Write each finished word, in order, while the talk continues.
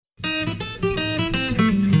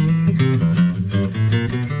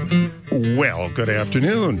Well, good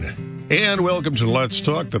afternoon, and welcome to Let's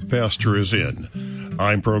Talk. The pastor is in.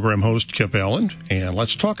 I'm program host Kip Allen, and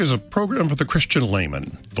Let's Talk is a program for the Christian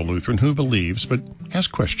layman, the Lutheran who believes but has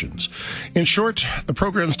questions. In short, the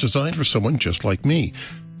program's designed for someone just like me.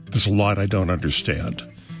 There's a lot I don't understand.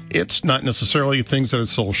 It's not necessarily things that are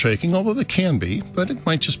soul-shaking, although they can be, but it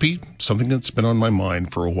might just be something that's been on my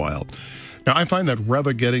mind for a while. Now, I find that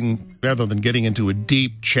rather than getting into a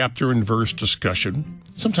deep chapter and verse discussion,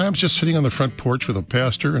 sometimes just sitting on the front porch with a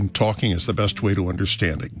pastor and talking is the best way to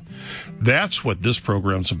understanding. That's what this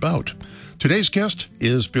program's about. Today's guest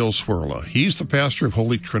is Bill Cwirla. He's the pastor of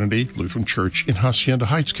Holy Trinity Lutheran Church in Hacienda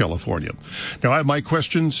Heights, California. Now, I have my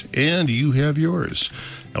questions, and you have yours.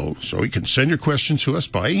 So you can send your questions to us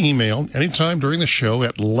by email anytime during the show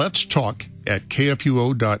at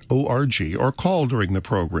letstalk@kfuo.org or call during the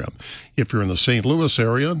program. If you're in the St. Louis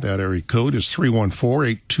area, that area code is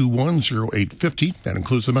 314-821-0850. That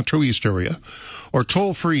includes the Metro East area. Or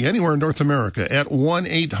toll free anywhere in North America at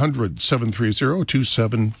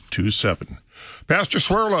 1-800-730-2727. Pastor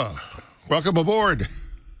Cwirla, welcome aboard.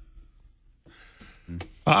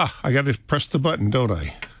 I got to press the button, don't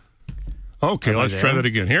I? Okay, let's try that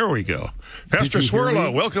again. Here we go. Pastor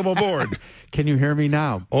Cwirla, welcome aboard. Can you hear me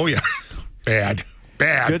now? Oh, yeah. Bad.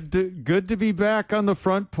 Good to be back on the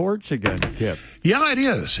front porch again, Kip. Yeah, it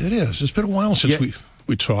is. It's been a while since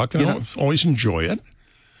we talked, and I always enjoy it.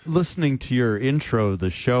 Listening to your intro, the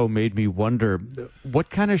show made me wonder what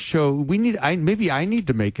kind of show we need. Maybe I need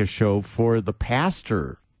to make a show for the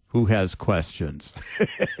pastor who has questions.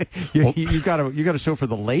 you got a show for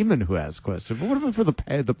the layman who has questions. But what about for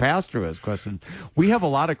the pastor who has questions? We have a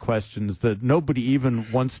lot of questions that nobody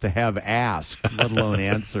even wants to have asked, let alone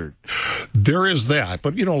answered. There is that.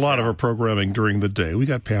 But, a lot of our programming during the day, we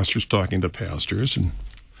got pastors talking to pastors, and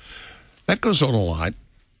that goes on a lot.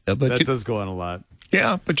 That does go on a lot.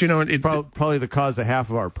 Yeah, but, it probably the cause of half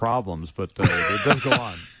of our problems, but it does go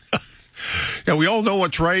on. Yeah, we all know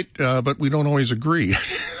what's right, but we don't always agree.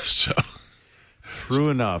 So, true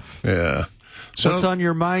enough. Yeah. So, what's on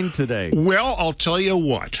your mind today? Well, I'll tell you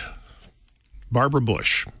what. Barbara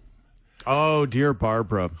Bush. Oh, dear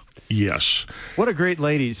Barbara. Yes. What a great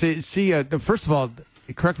lady. See, first of all,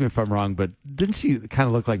 correct me if I'm wrong, but didn't she kind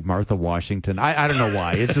of look like Martha Washington? I don't know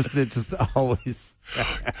why. It just always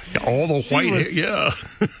all the white. Yeah.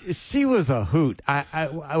 She was a hoot.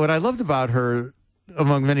 What I loved about her,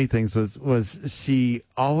 among many things, was she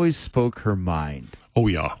always spoke her mind. Oh,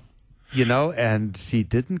 yeah. And she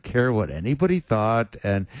didn't care what anybody thought,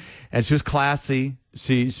 and she was classy.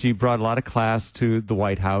 She brought a lot of class to the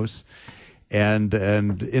White House, and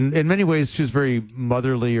in many ways she was very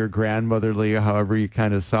motherly or grandmotherly, however you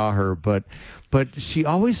kind of saw her, but she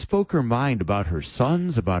always spoke her mind about her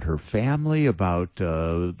sons, about her family, about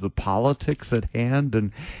the politics at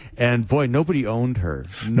hand, and boy, nobody owned her.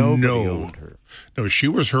 Nobody owned her. No, she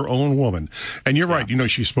was her own woman. And you're right,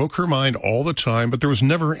 she spoke her mind all the time, but there was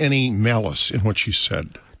never any malice in what she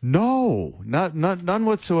said. No, none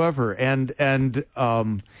whatsoever. And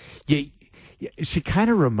she kind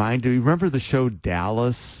of reminded me, remember the show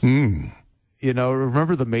Dallas? Remember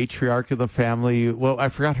the matriarch of the family? Well, I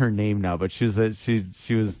forgot her name now, but she was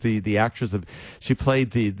the actress she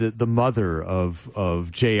played the mother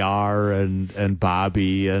of JR and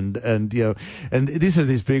Bobby and these are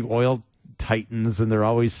these big oil titans, and they're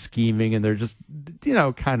always scheming, and they're just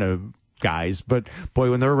kind of guys. But boy,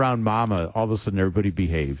 when they're around Mama, all of a sudden everybody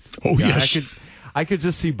behaved. Oh, yes. I could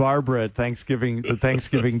just see Barbara at the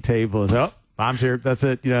Thanksgiving table. Mom's here. That's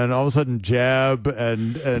it. And all of a sudden Jeb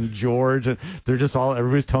and George, and they're just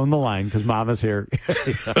everybody's toeing the line because Mama's here.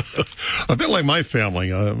 A bit like my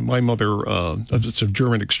family. My mother, it's of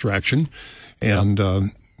German extraction, and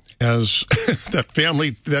as that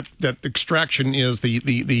family, that extraction is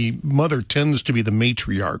the mother tends to be the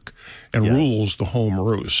matriarch and rules the home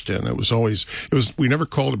roost. And we never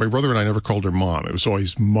called her, my brother and I never called her mom. It was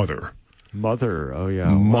always mother. Mother, oh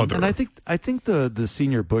yeah, mother. And I think the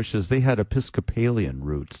senior Bushes, they had Episcopalian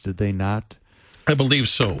roots, did they not? I believe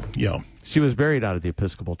so. Yeah. She was buried out of the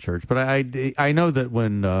Episcopal Church, but I know that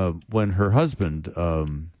when her husband,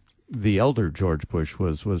 the elder George Bush,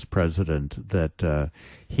 was president, that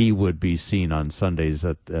he would be seen on Sundays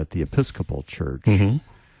at the Episcopal Church, and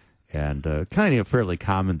kind of fairly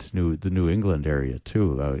common to the New England area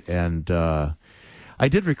too, I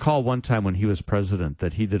did recall one time when he was president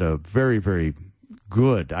that he did a very, very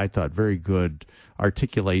good, I thought, very good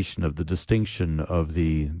articulation of the distinction of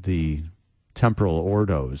the temporal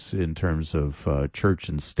ordos in terms of church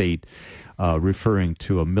and state, referring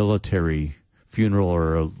to a military funeral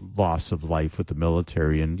or a loss of life with the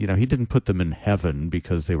military, and he didn't put them in heaven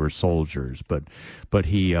because they were soldiers, but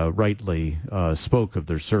he rightly spoke of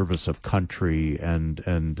their service of country and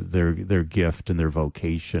their gift and their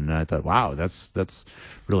vocation. And I thought, wow, that's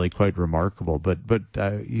really quite remarkable. But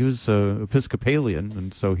he was Episcopalian,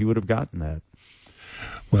 and so he would have gotten that.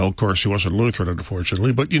 Well, of course, he wasn't Lutheran,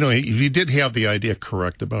 unfortunately, but he did have the idea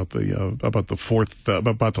correct about the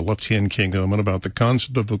left-hand kingdom and about the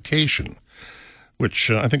concept of vocation, which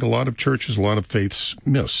I think a lot of churches, a lot of faiths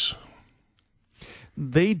miss.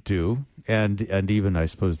 They do, and even, I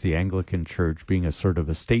suppose, the Anglican Church being a sort of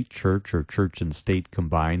a state church or church and state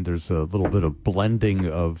combined, there's a little bit of blending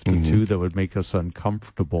of the two that would make us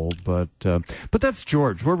uncomfortable. But that's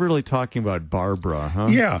George. We're really talking about Barbara, huh?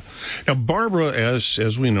 Yeah. Now, Barbara,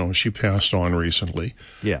 as we know, she passed on recently.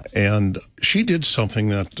 Yes. And she did something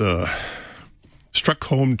that struck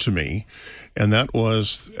home to me, and that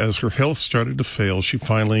was, as her health started to fail, she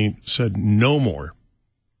finally said no more.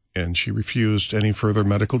 And she refused any further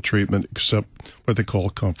medical treatment except what they call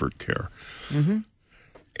comfort care. Mm-hmm.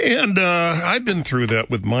 And I've been through that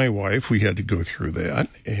with my wife. We had to go through that.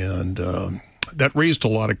 And that raised a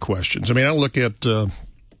lot of questions. I mean, I look at,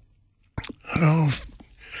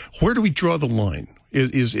 where do we draw the line?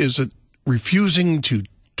 Is it refusing to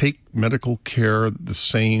take medical care the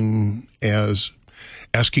same as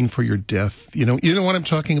asking for your death? You know what I'm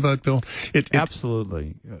talking about, Bill?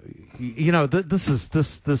 Absolutely.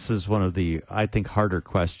 This is one of the, I think, harder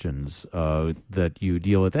questions that you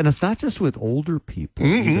deal with, and it's not just with older people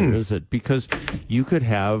either, is it? Because you could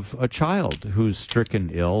have a child who's stricken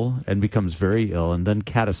ill and becomes very ill, and then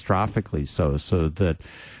catastrophically so that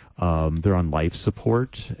they're on life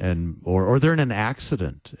support, or they're in an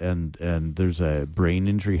accident, and there's a brain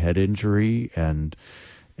injury, head injury, and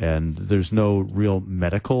there's no real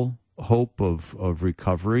medical hope of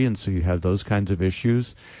recovery, and so you have those kinds of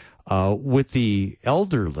issues. With the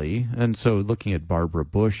elderly, and so looking at Barbara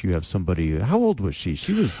Bush, you have somebody, how old was she?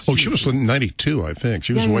 She was 92, I think.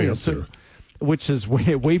 She was way up there. Which is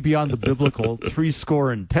way beyond the biblical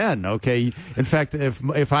 70. Okay, in fact,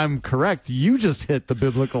 if I'm correct, you just hit the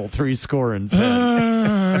biblical 70.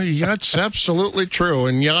 That's absolutely true,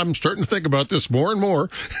 and I'm starting to think about this more and more.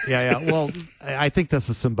 Yeah. Well, I think that's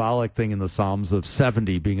a symbolic thing in the Psalms of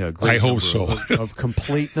 70 being a great of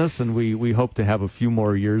completeness, and we hope to have a few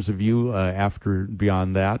more years of you after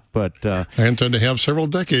beyond that. But I intend to have several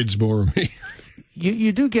decades more of me.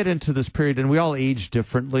 You do get into this period, and we all age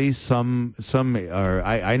differently. Some are.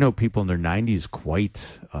 I know people in their 90s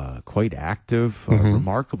quite active,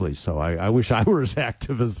 remarkably so. I wish I were as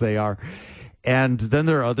active as they are. And then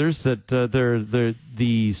there are others that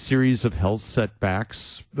the series of health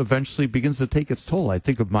setbacks eventually begins to take its toll. I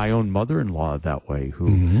think of my own mother-in-law that way,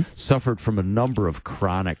 who suffered from a number of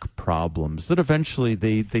chronic problems that eventually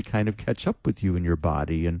they kind of catch up with you in your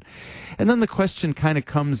body. And then the question kind of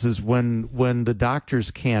comes is when the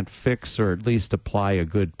doctors can't fix or at least apply a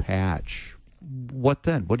good patch, what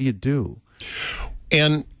then? What do you do?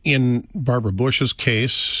 And in Barbara Bush's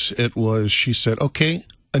case, she said, okay,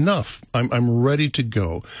 enough. I'm ready to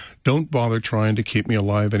go. Don't bother trying to keep me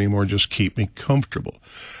alive anymore. Just keep me comfortable.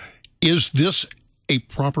 Is this a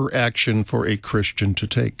proper action for a Christian to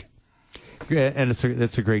take? Yeah, and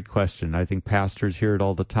it's a great question. I think pastors hear it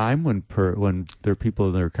all the time when there are people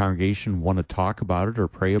in their congregation want to talk about it or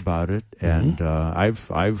pray about it. And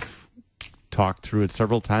I've talked through it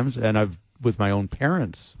several times, and I've with my own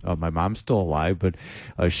parents. My mom's still alive, but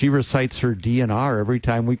she recites her DNR every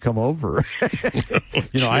time we come over.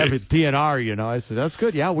 I have a DNR, I said, that's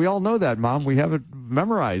good. Yeah, we all know that, Mom. We have it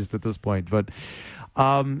memorized at this point. But,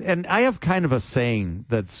 and I have kind of a saying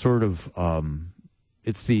that's sort of,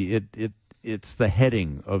 it's the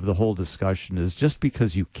heading of the whole discussion is just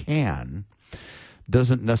because you can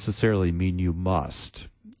doesn't necessarily mean you must.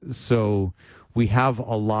 So we have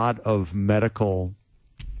a lot of medical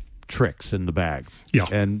tricks in the bag,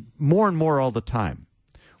 and more all the time.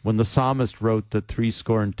 When the psalmist wrote that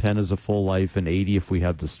 70 is a full life and 80 if we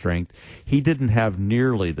have the strength, he didn't have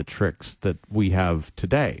nearly the tricks that we have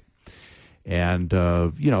today. And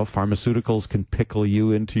pharmaceuticals can pickle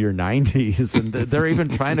you into your 90s, and they're even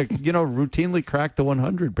trying to routinely crack the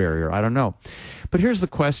 100 barrier. I don't know, but here's the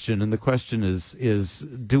question, and the question is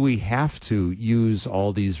do we have to use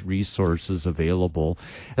all these resources available,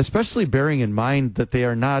 especially bearing in mind that they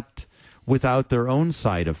are not without their own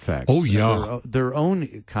side effects. Oh, yeah. Their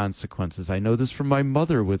own consequences. I know this from my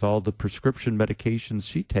mother with all the prescription medications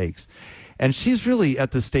she takes. And she's really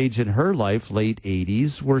at the stage in her life, late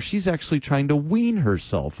 80s, where she's actually trying to wean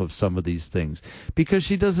herself of some of these things because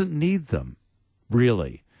she doesn't need them,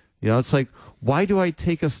 really. You know, it's like, why do I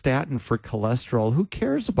take a statin for cholesterol? Who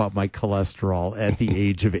cares about my cholesterol at the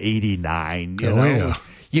age of 89? You know, yeah.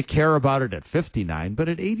 You care about it at 59, but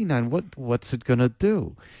at 89, what's it going to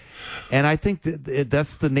do? And I think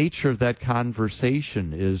that's the nature of that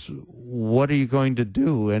conversation is, what are you going to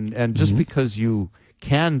do? And just because you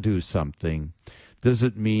can do something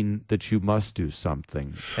doesn't mean that you must do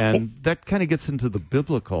something. And that kind of gets into the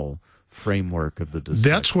biblical framework of the discussion.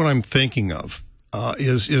 That's what I'm thinking of,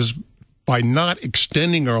 is by not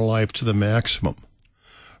extending our life to the maximum,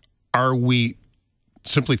 are we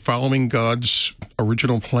simply following God's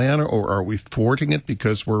original plan, or are we thwarting it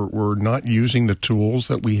because we're not using the tools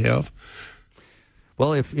that we have?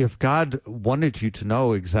 Well, if God wanted you to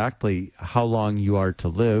know exactly how long you are to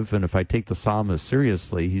live, and if I take the psalmist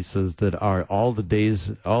seriously, he says that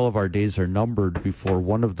all of our days are numbered before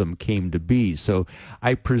one of them came to be. So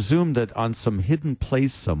I presume that on some hidden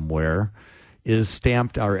place somewhere is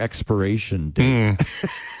stamped our expiration date.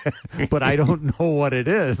 But I don't know what it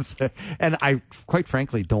is. And I, quite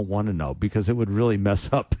frankly, don't want to know, because it would really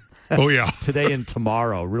mess up today and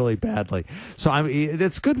tomorrow really badly. So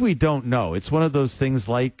it's good we don't know. It's one of those things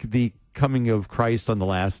like the coming of Christ on the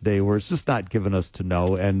last day, where it's just not given us to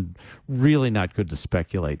know, and really not good to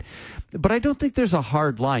speculate. But I don't think there's a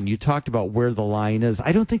hard line. You talked about where the line is.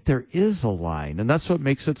 I don't think there is a line. And that's what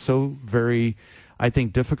makes it so very, I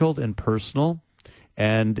think, difficult and personal.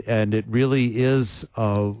 And it really is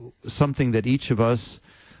something that each of us,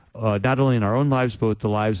 not only in our own lives, but with the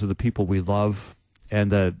lives of the people we love and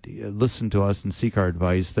that listen to us and seek our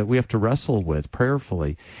advice, that we have to wrestle with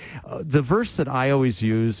prayerfully. The verse that I always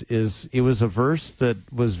use it was a verse that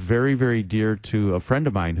was very, very dear to a friend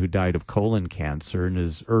of mine who died of colon cancer in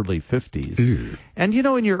his early 50s. And, you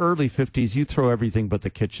know, in your early 50s, you throw everything but the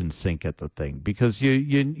kitchen sink at the thing, because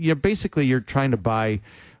you're basically, you're trying to buy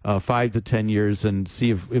 5 to 10 years and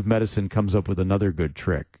see if medicine comes up with another good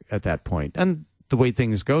trick at that point. And the way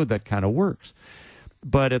things go, that kind of works.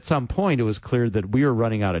 But at some point, it was clear that we were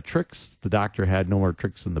running out of tricks. The doctor had no more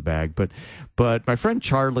tricks in the bag. But my friend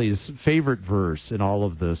Charlie's favorite verse in all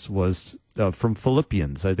of this was from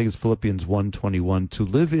Philippians. I think it's Philippians 1:21. To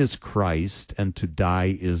live is Christ, and to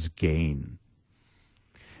die is gain.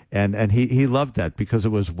 And he loved that, because it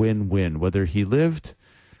was win-win. Whether he lived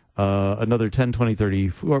another 10, 20, 30,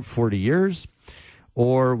 40 years,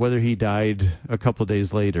 or whether he died a couple of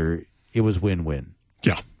days later, it was win-win.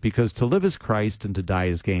 Yeah. Because to live is Christ and to die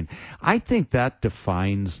is gain. I think that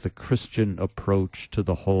defines the Christian approach to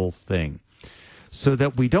the whole thing. So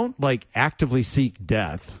that we don't actively seek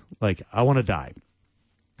death. Like, I want to die.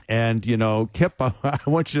 And, you know, Kip, I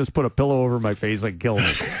want you to just put a pillow over my face and kill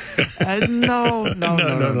me.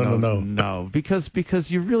 No.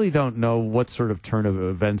 Because you really don't know what sort of turn of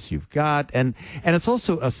events you've got. And it's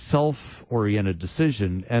also a self-oriented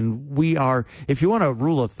decision. And if you want a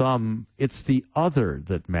rule of thumb, it's the other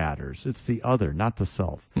that matters. It's the other, not the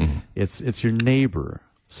self. Mm-hmm. It's your neighbor.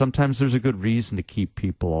 Sometimes there's a good reason to keep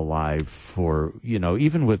people alive for, you know,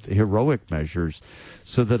 even with heroic measures,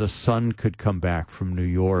 so that a son could come back from New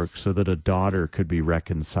York, so that a daughter could be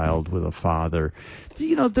reconciled with a father.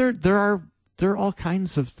 You know, there are all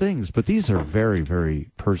kinds of things, but these are very,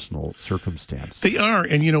 very personal circumstances. They are,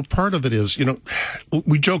 and you know, part of it is, you know,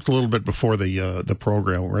 we joked a little bit before the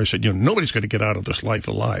program where I said, you know, nobody's going to get out of this life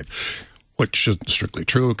alive, which isn't strictly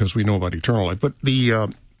true because we know about eternal life, but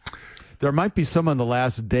there might be some on the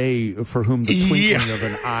last day for whom the twinkling of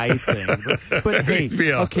an eye thing. But hey,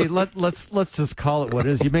 okay, let's just call it what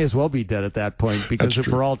it is. You may as well be dead at that point, because if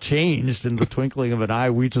we're all changed in the twinkling of an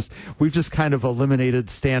eye, we've just kind of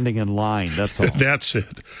eliminated standing in line. That's all. That's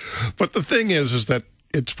it. But the thing is that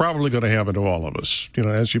it's probably going to happen to all of us. You know,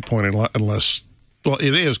 as you pointed,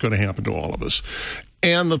 it is going to happen to all of us.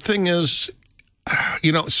 And the thing is,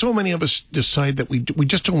 you know, so many of us decide that we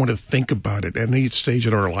just don't want to think about it at any stage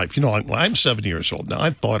in our life. You know, I'm 7 years old now.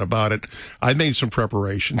 I've thought about it. I've made some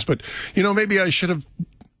preparations, but you know, maybe I should have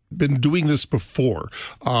been doing this before.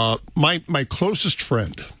 My closest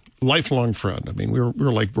friend, lifelong friend. I mean, we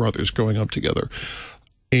were like brothers growing up together,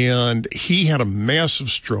 and he had a massive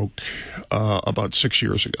stroke about 7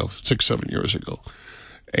 years ago,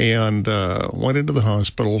 and went into the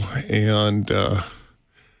hospital and.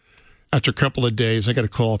 After a couple of days, I got a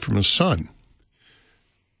call from his son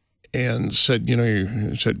and said,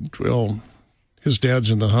 well, his dad's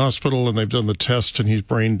in the hospital and they've done the test and he's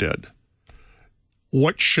brain dead.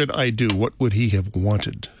 What should I do? What would he have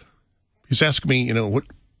wanted? He's asking me, you know, what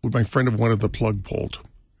would my friend have wanted the plug pulled?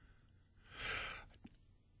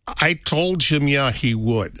 I told him, yeah, he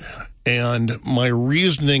would. And my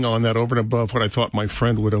reasoning on that, over and above what I thought my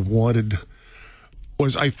friend would have wanted,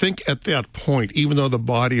 was, I think at that point, even though the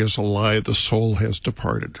body is alive, the soul has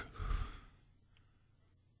departed.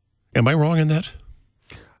 Am I wrong in that?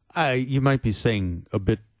 You might be saying a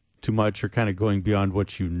bit too much or kind of going beyond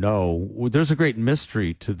what you know. There's a great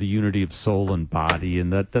mystery to the unity of soul and body,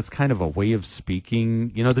 and that's kind of a way of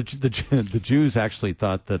speaking. You know, the Jews actually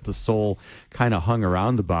thought that the soul kind of hung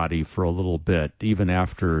around the body for a little bit, even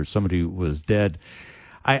after somebody was dead.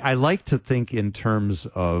 I like to think in terms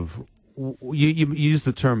of, you use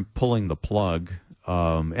the term pulling the plug,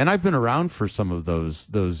 and I've been around for some of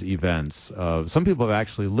those events. Some people have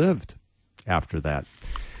actually lived after that.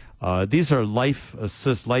 These are life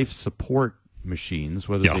support machines,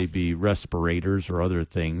 whether they be respirators or other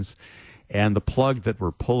things. And the plug that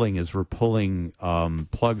we're pulling is we're pulling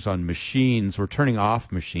plugs on machines. We're turning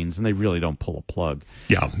off machines, and they really don't pull a plug.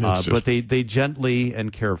 Yeah, but they gently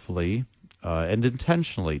and carefully and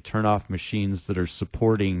intentionally turn off machines that are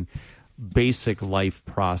supporting basic life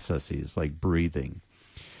processes like breathing.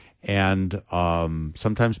 And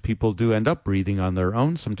sometimes people do end up breathing on their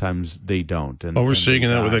own. Sometimes they don't. And, we're seeing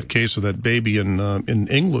that with that case of that baby in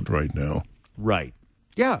England right now. Right.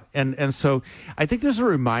 Yeah. And so I think there's a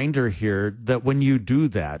reminder here that when you do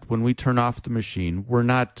that, when we turn off the machine, we're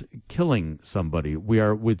not killing somebody. We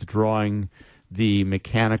are withdrawing the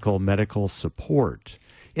mechanical medical support.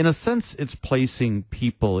 In a sense, it's placing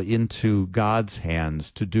people into God's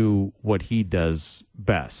hands to do what he does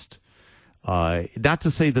best. Not to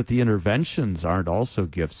say that the interventions aren't also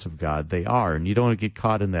gifts of God. They are, and you don't want to get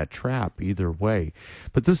caught in that trap either way.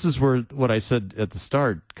 But this is where what I said at the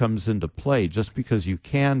start comes into play. Just because you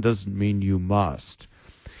can doesn't mean you must.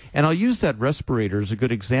 And I'll use that respirator as a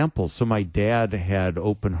good example. So my dad had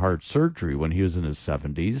open heart surgery when he was in his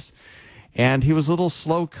 70s, and he was a little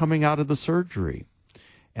slow coming out of the surgery.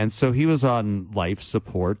 And so he was on life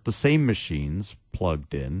support, the same machines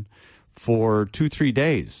plugged in, for 2-3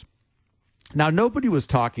 days. Now, nobody was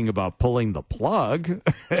talking about pulling the plug,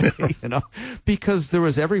 because there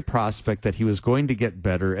was every prospect that he was going to get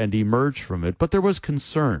better and emerge from it. But there was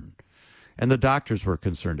concern, and the doctors were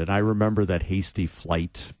concerned. And I remember that hasty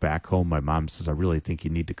flight back home. My mom says, I really think you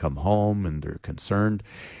need to come home, and they're concerned.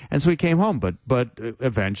 And so he came home. But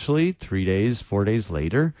eventually, 3 days, 4 days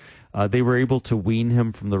later, they were able to wean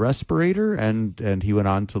him from the respirator, and he went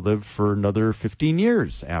on to live for another 15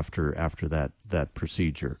 years after that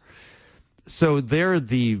procedure. So there,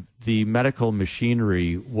 the medical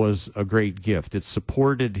machinery was a great gift. It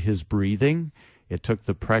supported his breathing. It took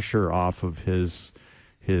the pressure off of his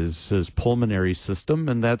pulmonary system,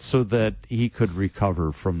 and that's so that he could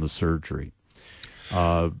recover from the surgery.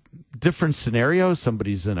 Different scenarios.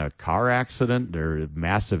 Somebody's in a car accident, they're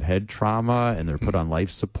massive head trauma, and they're put on life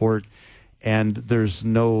support, and there's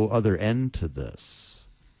no other end to this.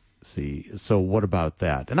 See, so what about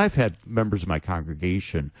that? And I've had members of my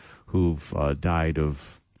congregation who've died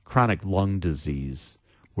of chronic lung disease,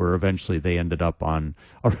 where eventually they ended up on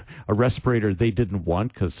a respirator they didn't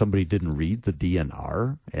want because somebody didn't read the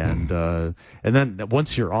DNR. And then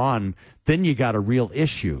once you're on, then you got a real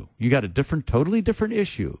issue. You got a totally different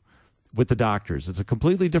issue with the doctors. It's a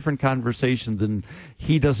completely different conversation than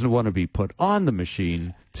he doesn't want to be put on the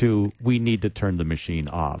machine to we need to turn the machine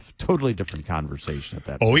off. Totally different conversation at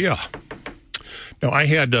that point. Oh, yeah. Now, I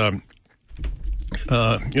had...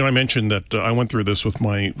 I mentioned that I went through this with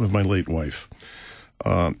my late wife.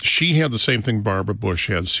 She had the same thing Barbara Bush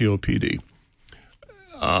had, COPD.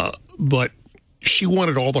 But she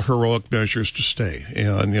wanted all the heroic measures to stay.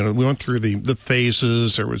 And, we went through the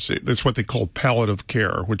phases. That's what they call palliative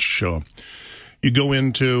care, which you go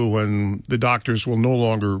into when the doctors will no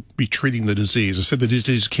longer be treating the disease. I said the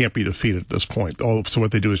disease can't be defeated at this point. So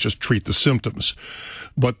what they do is just treat the symptoms.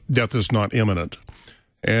 But death is not imminent.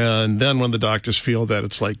 And then when the doctors feel that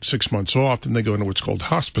it's like 6 months off, then they go into what's called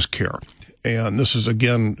hospice care. And this is,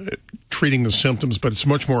 again, treating the symptoms, but it's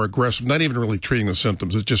much more aggressive. Not even really treating the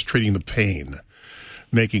symptoms. It's just treating the pain,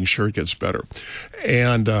 making sure it gets better,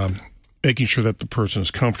 and making sure that the person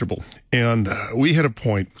is comfortable. And we had a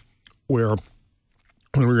point where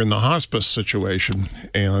when we were in the hospice situation,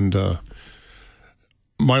 and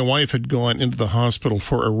my wife had gone into the hospital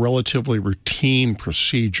for a relatively routine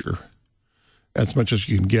procedure, as much as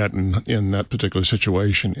you can get in that particular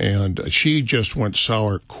situation. And she just went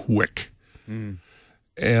sour quick. Mm.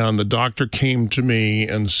 And the doctor came to me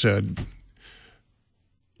and said,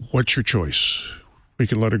 what's your choice? We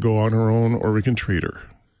can let her go on her own, or we can treat her.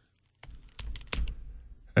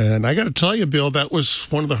 And I got to tell you, Bill, that was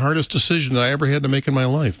one of the hardest decisions I ever had to make in my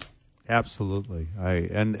life. Absolutely.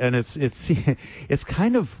 And it's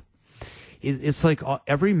kind of, it's like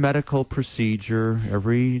every medical procedure,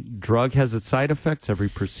 every drug has its side effects, every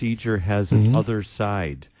procedure has its other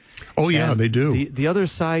side. Oh, yeah, and they do. The other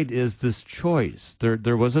side is this choice.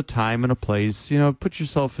 There was a time and a place, put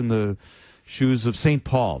yourself in the shoes of St.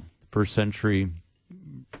 Paul, first century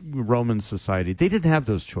Roman society. They didn't have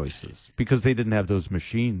those choices because they didn't have those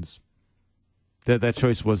machines. That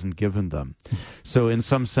choice wasn't given them. So in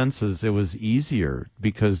some senses, it was easier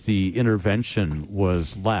because the intervention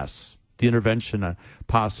was less. The intervention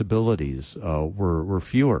possibilities were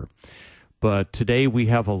fewer. But today we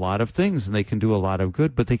have a lot of things, and they can do a lot of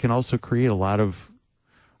good, but they can also create a lot of,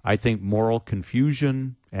 I think, moral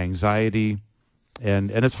confusion, anxiety, and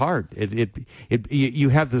it's hard. You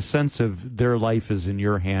have the sense of their life is in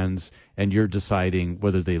your hands, and you're deciding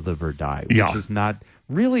whether they live or die, which is not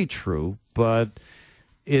really true, but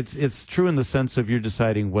it's true in the sense of you're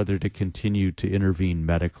deciding whether to continue to intervene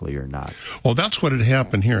medically or not. Well, that's what had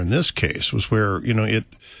happened here in this case, was where,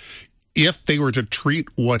 if they were to treat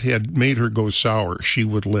what had made her go sour, she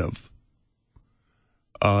would live,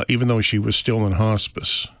 even though she was still in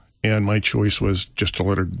hospice. And my choice was just to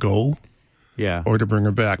let her go, or to bring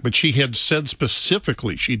her back. But she had said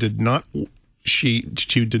specifically she did not do a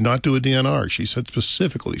DNR. She said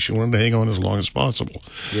specifically she wanted to hang on as long as possible.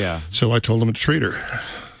 Yeah. So I told them to treat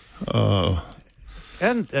her.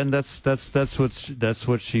 And that's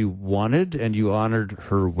what she wanted, and you honored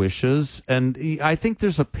her wishes. And I think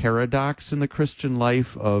there's a paradox in the Christian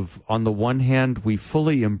life of, on the one hand, we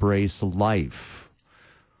fully embrace life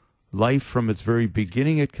from its very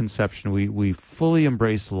beginning at conception. We fully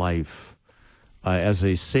embrace life as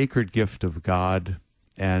a sacred gift of God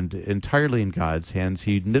and entirely in God's hands.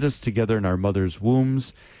 He knit us together in our mother's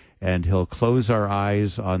wombs, and he'll close our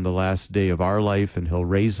eyes on the last day of our life, and he'll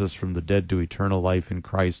raise us from the dead to eternal life in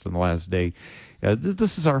Christ on the last day.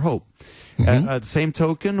 This is our hope. At the same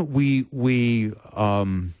token, we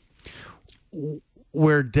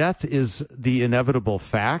where death is the inevitable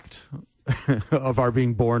fact of our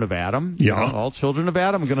being born of Adam, all children of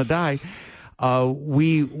Adam are going to die.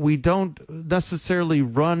 We don't necessarily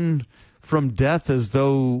run from death as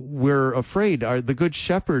though we're afraid. The Good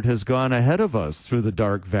Shepherd has gone ahead of us through the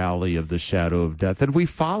dark valley of the shadow of death, and we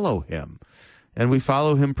follow him. And we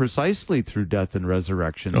follow him precisely through death and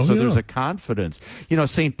resurrection. There's a confidence.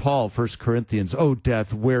 St. Paul, 1 Corinthians, "Oh,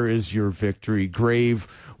 death, where is your victory? Grave,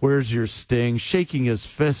 where's your sting?" Shaking his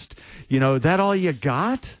fist. That all you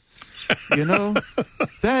got?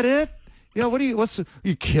 That it?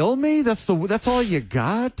 You kill me? That's all you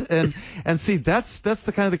got? And see, that's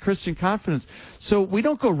the kind of the Christian confidence. So we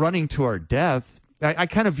don't go running to our death. I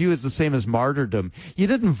kind of view it the same as martyrdom. You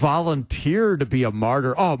didn't volunteer to be a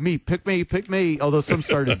martyr. Oh, pick me. Although some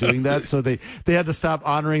started doing that, so they had to stop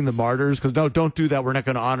honoring the martyrs because, no, don't do that. We're not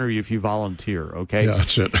going to honor you if you volunteer, okay? Yeah,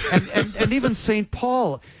 that's it. and even St.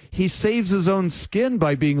 Paul, he saves his own skin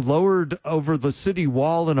by being lowered over the city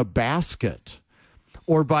wall in a basket,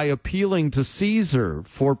 or by appealing to Caesar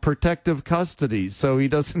for protective custody so he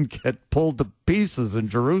doesn't get pulled to pieces in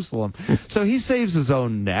Jerusalem. So he saves his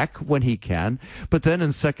own neck when he can. But then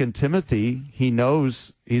in 2 Timothy, he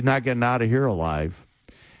knows he's not getting out of here alive.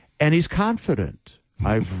 And he's confident.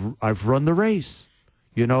 I've run the race.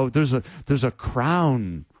 There's a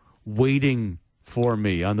crown waiting for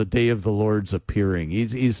me on the day of the Lord's appearing.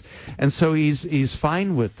 He's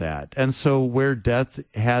fine with that. And so where death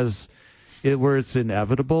where it's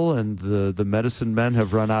inevitable and the medicine men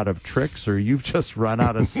have run out of tricks, or you've just run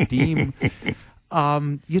out of steam,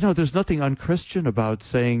 there's nothing unchristian about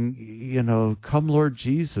saying, "Come, Lord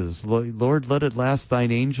Jesus, Lord, let at last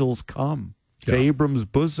thine angels come to Abram's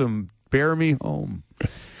bosom, bear me home."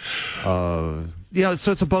 So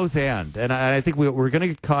it's a both and I think we're going to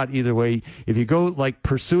get caught either way. If you go like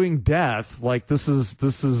pursuing death, like this is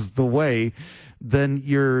the way, then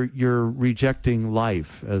you're rejecting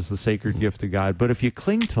life as the sacred gift of God. But if you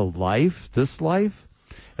cling to this life,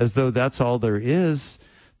 as though that's all there is,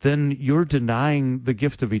 then you're denying the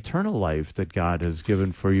gift of eternal life that God has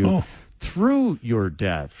given for you through your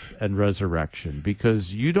death and resurrection,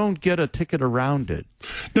 because you don't get a ticket around it.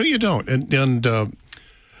 No, you don't. And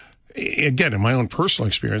again, in my own personal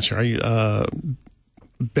experience here,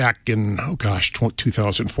 back in,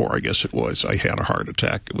 2004, I guess it was, I had a heart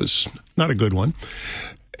attack. It was not a good one.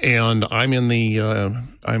 And I'm in the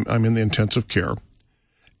intensive care.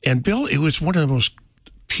 And Bill, it was one of the most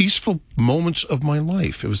peaceful moments of my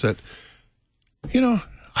life. It was that,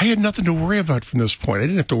 I had nothing to worry about from this point. I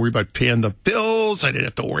didn't have to worry about paying the bills. I didn't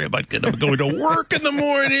have to worry about going to work in the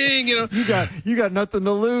morning. You got nothing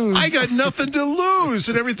to lose. I got nothing to lose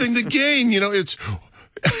and everything to gain. It's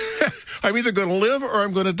I'm either going to live or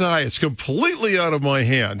I'm going to die. It's completely out of my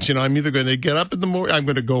hands. I'm either going to get up in the morning, I'm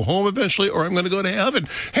going to go home eventually, or I'm going to go to heaven.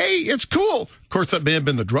 Hey, it's cool. Of course, that may have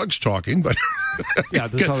been the drugs talking, but yeah,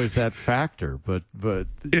 there's always that factor. But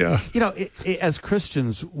yeah, as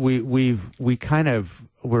Christians, we're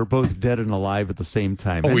both dead and alive at the same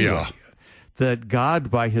time. Oh, anyway. yeah. That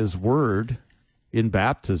God, by His Word in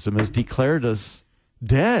baptism, has declared us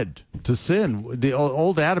dead to sin. The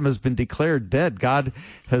old Adam has been declared dead. God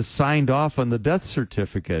has signed off on the death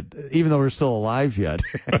certificate, even though we're still alive yet.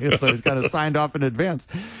 So He's got it signed off in advance.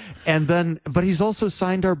 But He's also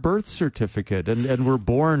signed our birth certificate, and we're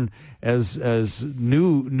born as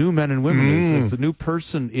new men and women, as the new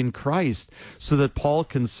person in Christ, so that Paul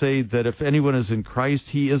can say that if anyone is in Christ,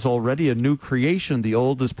 he is already a new creation. The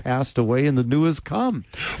old has passed away and the new has come.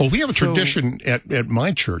 Well, we have a tradition at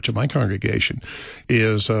my church, at my congregation,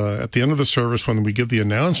 is at the end of the service when we give the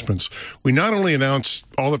announcements, we not only announce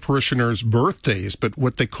all the parishioners' birthdays, but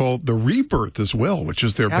what they call the rebirth as well, which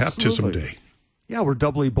is their baptism day. Yeah, we're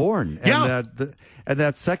doubly born, and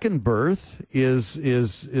that second birth is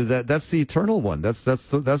that's the eternal one. That's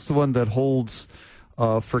the one that holds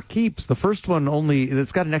for keeps. The first one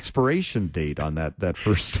it's got an expiration date on that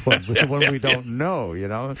first one, the one we don't know,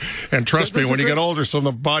 And trust me, when you get older, some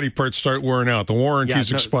of the body parts start wearing out. The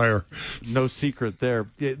warranties expire. No secret there.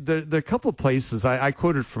 There are a couple of places I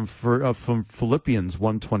quoted from Philippians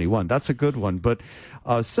 1:21. That's a good one. But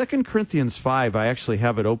 2 Corinthians 5, I actually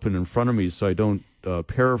have it open in front of me, so I don't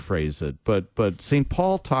paraphrase it. But St.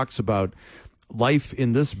 Paul talks about life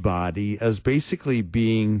in this body as basically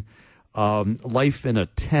being life in a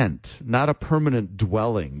tent, not a permanent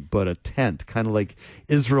dwelling, but a tent, kind of like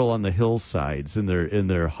Israel on the hillsides in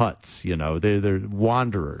their huts. They're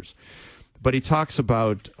wanderers. But he talks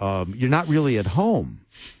about you're not really at home,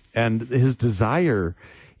 and his desire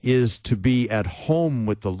is to be at home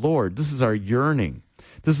with the Lord. This is our yearning.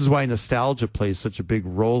 This is why nostalgia plays such a big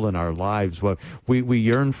role in our lives. We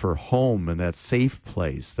yearn for home and that safe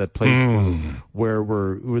place, that place where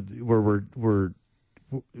we're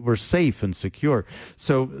safe and secure.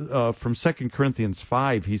 So from 2 Corinthians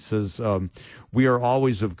 5, he says, we are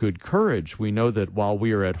always of good courage. We know that while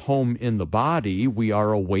we are at home in the body, we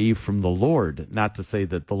are away from the Lord. Not to say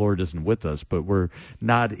that the Lord isn't with us, but we're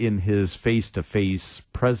not in His face-to-face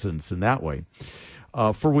presence in that way.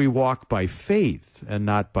 For we walk by faith and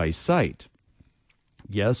not by sight.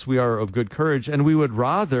 Yes, we are of good courage, and we would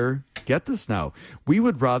rather, get this now, we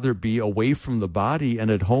would rather be away from the body and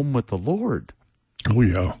at home with the Lord. Oh,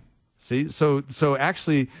 yeah. See, so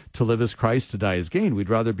actually, to live as Christ, to die as gain. We'd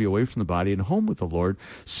rather be away from the body and home with the Lord.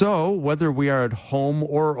 So, whether we are at home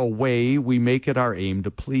or away, we make it our aim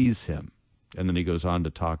to please Him. And then he goes on to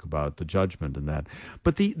talk about the judgment and that.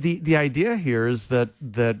 But the idea here is that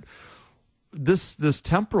this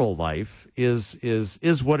temporal life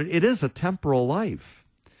is what it is, a temporal life.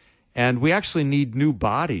 And we actually need new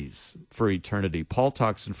bodies for eternity. Paul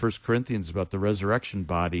talks in 1 Corinthians about the resurrection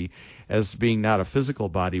body as being not a physical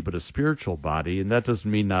body, but a spiritual body. And that doesn't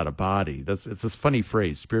mean not a body. It's this funny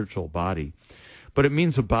phrase, spiritual body. But it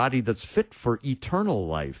means a body that's fit for eternal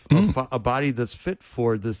life, a body that's fit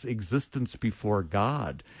for this existence before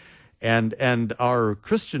God. And our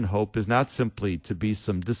Christian hope is not simply to be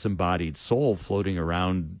some disembodied soul floating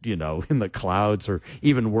around, in the clouds, or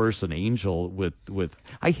even worse, an angel with.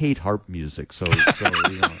 I hate harp music, so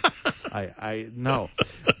I no.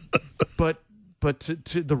 But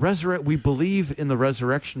to the resurrect, we believe in the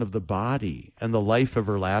resurrection of the body and the life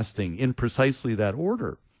everlasting in precisely that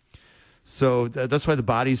order. So that's why the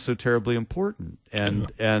body is so terribly important,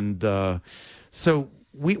 and so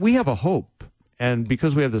we have a hope. And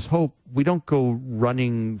because we have this hope, we don't go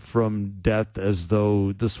running from death as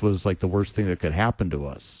though this was like the worst thing that could happen to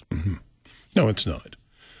us. Mm-hmm. No, it's not.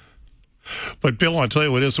 But Bill, I'll tell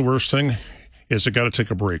you what is the worst thing, is I got to take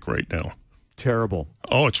a break right now. Terrible.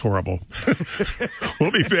 Oh, it's horrible. We'll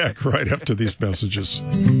be back right after these messages.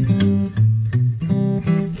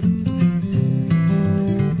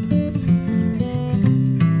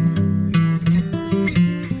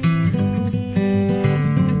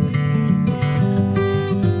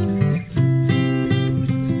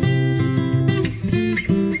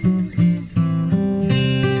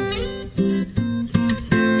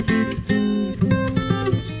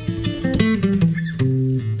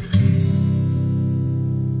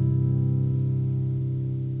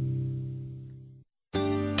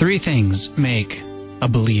 Three things make a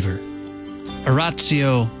believer: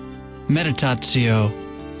 oratio, meditatio,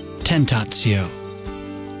 tentatio.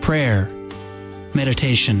 Prayer,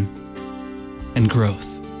 meditation, and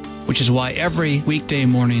growth. which is why every weekday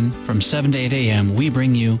morning from 7 to 8 a.m. we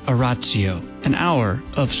bring you Oratio, an hour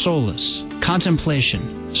of solace,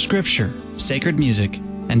 contemplation, scripture, sacred music,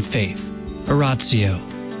 and faith. Oratio.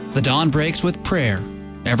 The dawn breaks with prayer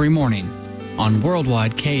every morning on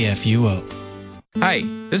Worldwide KFUO. Hi,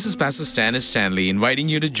 this is Pastor Stannis Stanley inviting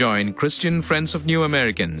you to join Christian Friends of New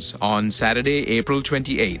Americans on Saturday, April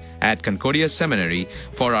 28th at Concordia Seminary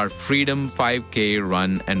for our Freedom 5K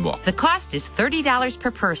Run and Walk. The cost is $30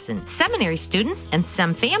 per person. Seminary students and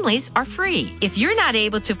some families are free. If you're not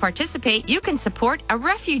able to participate, you can support a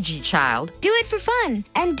refugee child. Do it for fun,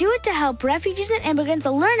 and do it to help refugees and immigrants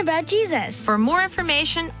learn about Jesus. For more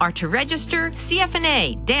information or to register,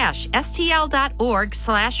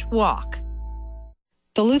 cfna-stl.org/walk.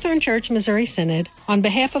 The Lutheran Church Missouri Synod, on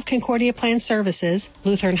behalf of Concordia Plan Services,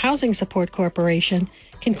 Lutheran Housing Support Corporation,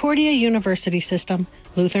 Concordia University System,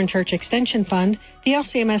 Lutheran Church Extension Fund, the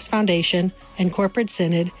LCMS Foundation, and Corporate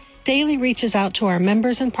Synod, daily reaches out to our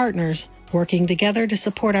members and partners, working together to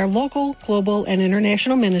support our local, global, and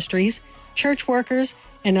international ministries, church workers,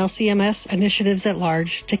 and LCMS initiatives at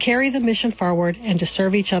large to carry the mission forward and to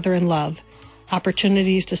serve each other in love.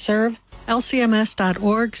 Opportunities to serve,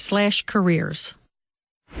 lcms.org/careers.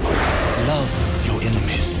 Love your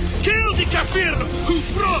enemies. Kill the kafir who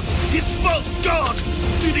brought his false god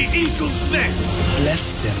to the eagle's nest.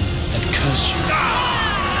 Bless them and curse you.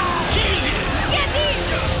 Kill him. Get him!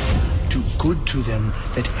 Do good to them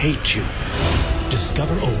that hate you.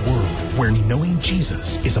 Discover a world where knowing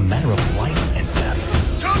Jesus is a matter of life and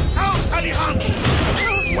death. Come out, Alejandro!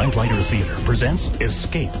 Lamplighter Theater presents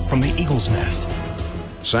Escape from the Eagle's Nest.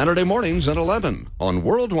 Saturday mornings at 11 on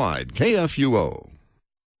Worldwide KFUO.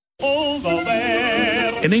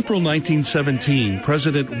 In April 1917,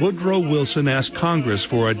 President Woodrow Wilson asked Congress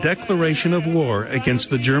for a declaration of war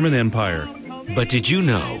against the German Empire. But did you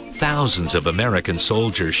know thousands of American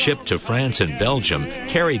soldiers shipped to France and Belgium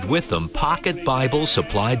carried with them pocket Bibles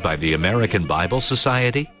supplied by the American Bible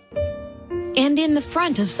Society? And in the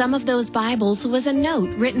front of some of those Bibles was a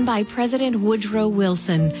note written by President Woodrow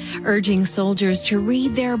Wilson, urging soldiers to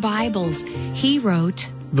read their Bibles. He wrote,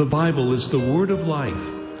 "The Bible is the word of life.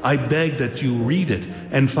 I beg that you read it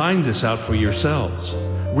and find this out for yourselves.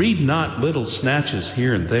 Read not little snatches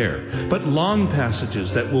here and there, but long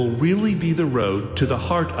passages that will really be the road to the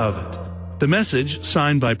heart of it." The message,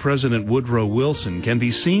 signed by President Woodrow Wilson, can be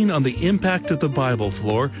seen on the Impact of the Bible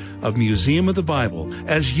floor of Museum of the Bible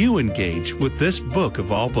as you engage with this book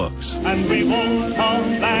of all books. And we won't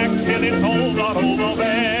come back till it's all got over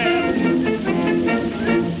there.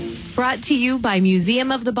 Brought to you by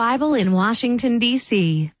Museum of the Bible in Washington,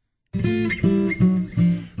 D.C.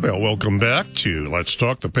 Well, welcome back to Let's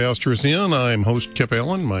Talk. The Pastor is in. I'm host Kip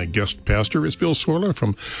Allen. My guest pastor is Bill Cwirla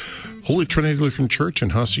from Holy Trinity Lutheran Church in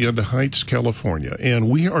Hacienda Heights, California. And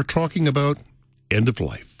we are talking about end of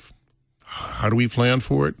life. How do we plan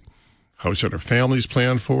for it? How should our families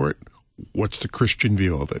plan for it? What's the Christian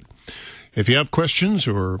view of it? If you have questions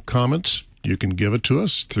or comments, you can give it to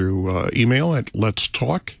us through email at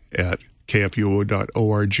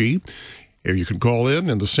letstalk@kfuo.org. Or you can call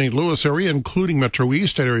in the St. Louis area, including Metro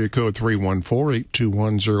East, at area code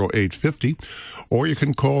 314-821-0850. Or you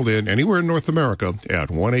can call in anywhere in North America at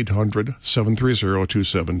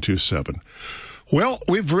 1-800-730-2727. Well,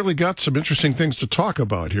 we've really got some interesting things to talk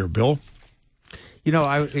about here, Bill. You know,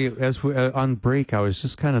 on break, I was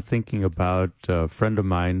just kind of thinking about a friend of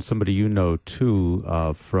mine, somebody you know too,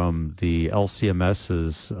 from the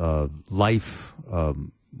LCMS's life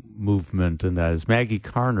movement, and that is Maggie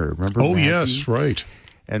Carner. Remember? Oh, Maggie? yes, right.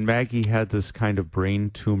 And Maggie had this kind of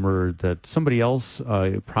brain tumor that somebody else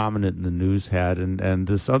prominent in the news had, and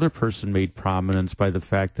this other person made prominence by the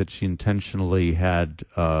fact that she intentionally had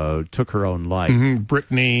took her own life. Mm-hmm.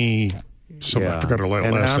 Brittany, I forgot her last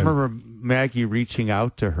name. And I remember Maggie reaching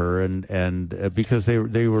out to her, and because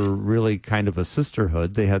they were really kind of a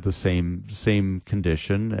sisterhood, they had the same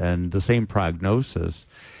condition and the same prognosis.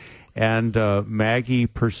 And Maggie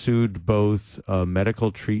pursued both medical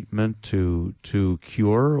treatment to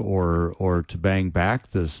cure or to bang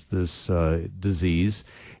back this disease,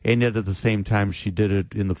 and yet at the same time she did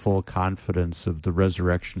it in the full confidence of the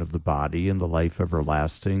resurrection of the body and the life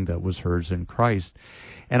everlasting that was hers in Christ.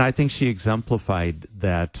 And I think she exemplified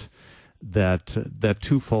that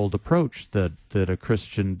twofold approach that a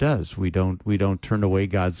Christian does. We don't turn away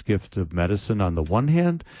God's gift of medicine on the one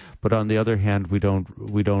hand, but on the other hand, we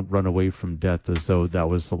don't run away from death as though that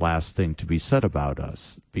was the last thing to be said about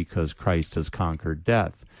us, because Christ has conquered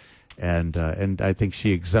death. And I think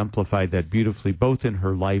she exemplified that beautifully, both in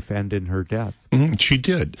her life and in her death. Mm-hmm, she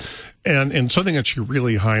did. And something that she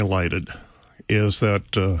really highlighted is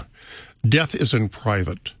that death isn't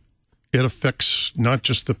private. it affects not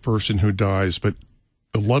just the person who dies, but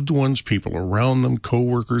the loved ones, people around them,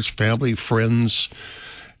 coworkers, family, friends.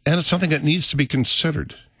 And it's something that needs to be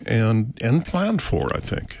considered and planned for, I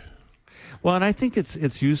think. Well, and I think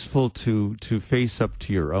it's useful to face up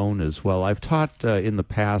to your own as well. I've taught in the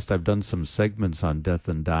past, I've done some segments on death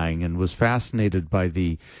and dying, and was fascinated by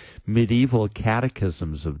the medieval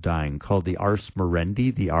catechisms of dying called the Ars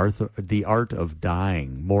Moriendi, the art of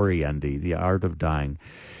dying, Moriendi, the art of dying,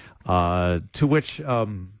 to which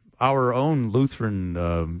our own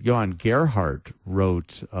Lutheran Johann Gerhardt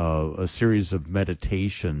wrote a series of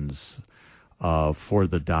meditations for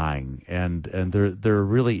the dying, and they're a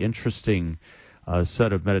really interesting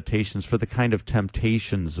set of meditations for the kind of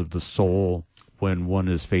temptations of the soul when one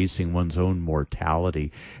is facing one's own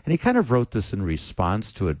mortality. And he kind of wrote this in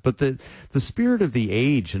response to it. But the spirit of the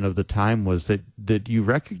age and of the time was that you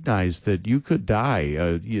recognize that you could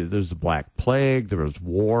die. There's the Black Plague, there was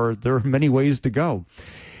war, there are many ways to go.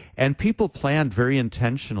 And people planned very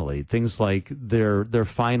intentionally things like their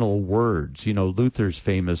final words. You know, Luther's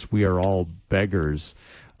famous, "We are all beggars."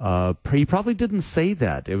 He probably didn't say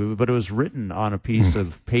that, but it was written on a piece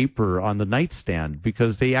of paper on the nightstand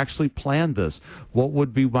because they actually planned this. What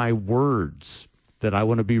would be my words that I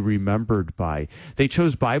want to be remembered by? They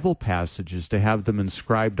chose Bible passages to have them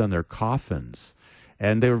inscribed on their coffins.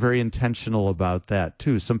 And they were very intentional about that,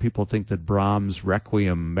 too. Some people think that Brahms'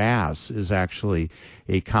 Requiem Mass is actually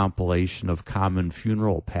a compilation of common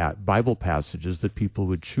funeral Bible passages that people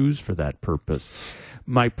would choose for that purpose.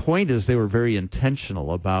 My point is they were very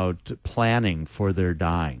intentional about planning for their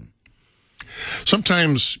dying.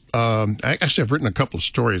 Sometimes, actually, I've written a couple of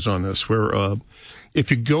stories on this where if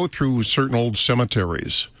you go through certain old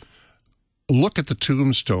cemeteries, look at the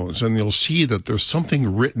tombstones, and you'll see that there's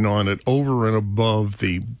something written on it over and above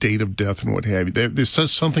the date of death and what have you. This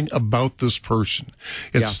says something about this person.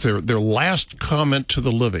 It's their last comment to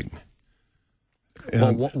the living.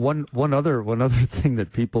 And well, one other thing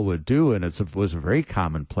that people would do, and it was a very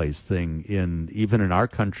commonplace thing even in our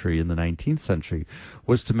country in the 19th century,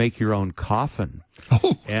 was to make your own coffin.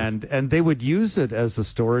 Oh. And they would use it as a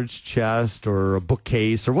storage chest or a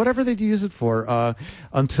bookcase or whatever they'd use it for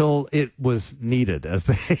until it was needed, as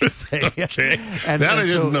they say. Okay. I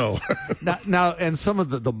didn't know. now, and some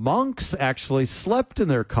of the monks actually slept in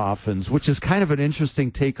their coffins, which is kind of an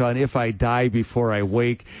interesting take on if I die before I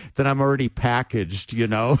wake, then I'm already packaged,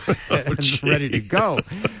 and ready to go.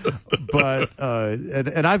 But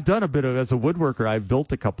and I've done a bit of, as a woodworker, I've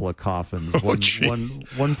built a couple of coffins. One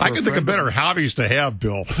for I can think of better hobbies to have,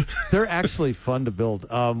 Bill. They're actually fun to build.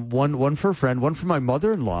 One for a friend, one for my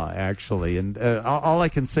mother-in-law, actually. And all I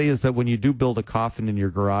can say is that when you do build a coffin in your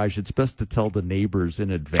garage, it's best to tell the neighbors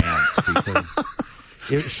in advance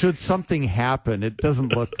because should something happen, it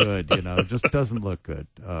doesn't look good. It just doesn't look good.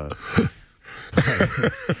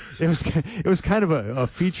 It was kind of a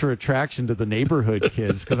feature attraction to the neighborhood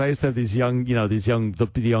kids because I used to have these young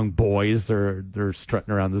boys. They're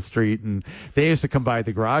strutting around the street, and they used to come by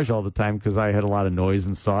the garage all the time because I had a lot of noise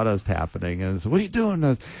and sawdust happening. And I said, "What are you doing?"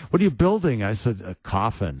 "What are you building?" I said, "A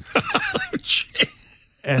coffin."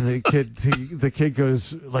 And the kid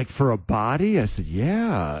goes, "Like for a body?" I said,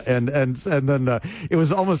 "Yeah." And then it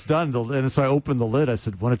was almost done. And so I opened the lid. I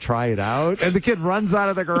said, "Want to try it out?" And the kid runs out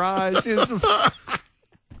of the garage. It was just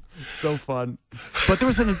so fun. But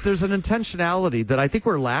there's an intentionality that I think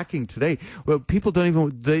we're lacking today. Well, people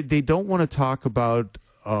don't they don't want to talk about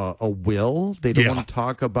a will. They don't want to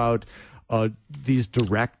talk about these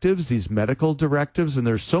directives, these medical directives, and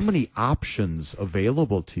there's so many options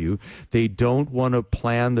available to you. They don't want to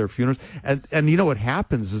plan their funerals. And you know what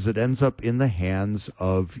happens is it ends up in the hands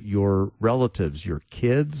of your relatives, your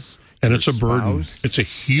kids, and your it's a spouse. Burden. It's a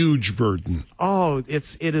huge burden. Oh,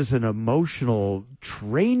 it is an emotional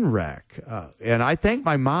train wreck. And I thank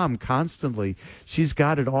my mom constantly. She's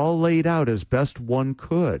got it all laid out as best one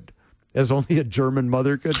could, as only a German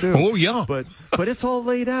mother could do. Oh, yeah. But it's all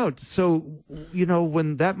laid out. So,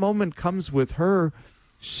 when that moment comes with her,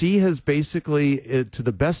 she has basically, to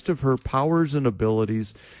the best of her powers and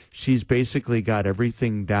abilities, she's basically got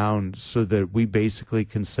everything down so that we basically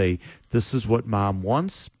can say, this is what Mom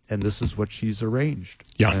wants, and this is what she's arranged.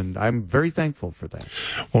 Yeah. And I'm very thankful for that.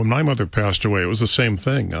 Well, when my mother passed away, it was the same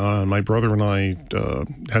thing. My brother and I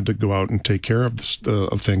had to go out and take care of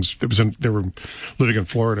things. They were living in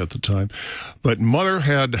Florida at the time. But Mother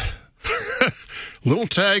had little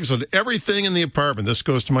tags on everything in the apartment. This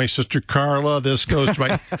goes to my sister Carla. This goes to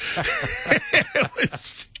my... It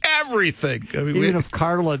was everything. I mean, Even if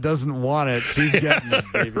Carla doesn't want it, she's getting it,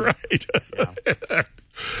 baby. Right. Yeah.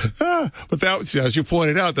 But that, as you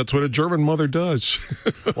pointed out, that's what a German mother does.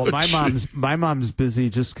 Well, my mom's busy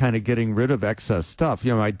just kind of getting rid of excess stuff.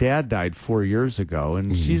 You know, my dad died 4 years ago,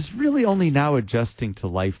 and she's really only now adjusting to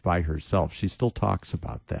life by herself. She still talks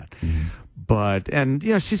about that. And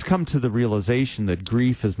she's come to the realization that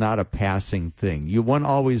grief is not a passing thing. One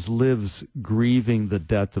always lives grieving the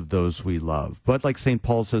death of those we love. But like St.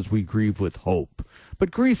 Paul says, we grieve with hope.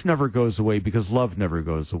 But grief never goes away because love never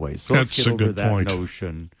goes away. So let's get over that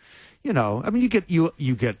notion. You know, I mean,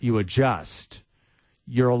 you adjust.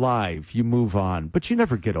 You're alive. You move on. But you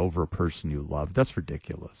never get over a person you love. That's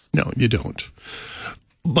ridiculous. No, you don't.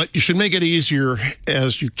 But you should make it easier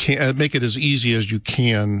as you can, make it as easy as you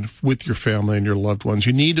can with your family and your loved ones.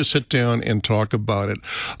 You need to sit down and talk about it.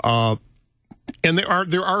 And there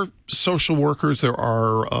are social workers, there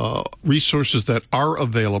are resources that are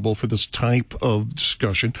available for this type of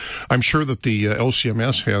discussion. I'm sure that the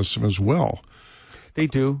LCMS has some as well. They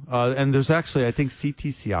do. And there's actually, I think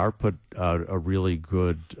CTCR put a really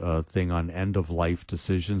good thing on end-of-life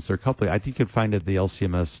decisions. There are a couple. I think you can find it at the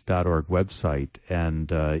lcms.org website. And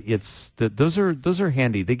those are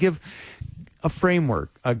handy. They give a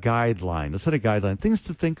framework, a guideline, a set of guidelines, things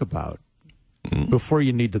to think about before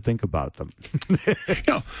you need to think about them.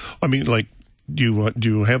 Yeah. I mean, like, do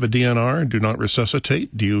you have a DNR? Do not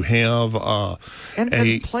resuscitate? Do you have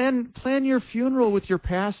and plan your funeral with your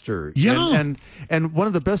pastor? Yeah. And one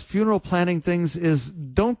of the best funeral planning things is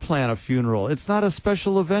don't plan a funeral. It's not a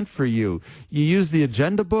special event for you. You use the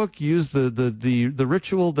agenda book, you use the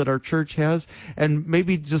ritual that our church has, and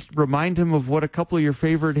maybe just remind him of what a couple of your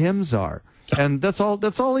favorite hymns are. And that's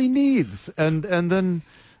all he needs. And then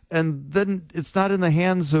it's not in the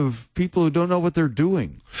hands of people who don't know what they're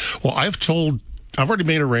doing. Well, I've already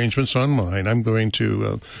made arrangements on mine.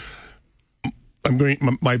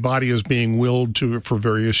 My body is being willed for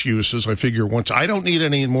various uses. I figure once I don't need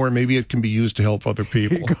any more, maybe it can be used to help other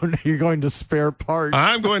people. You're going to spare parts.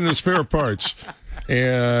 I'm going to spare parts.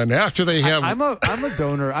 And after they have, I'm a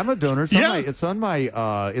donor. It's on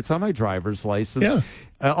my driver's license. Yeah.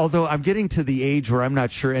 Although I'm getting to the age where I'm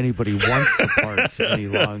not sure anybody wants the parts any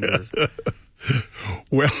longer.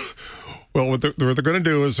 Well, what they're going to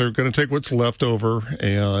do is they're going to take what's left over,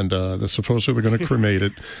 and supposedly they're going to cremate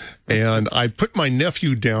it. And I put my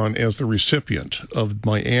nephew down as the recipient of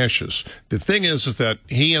my ashes. The thing is that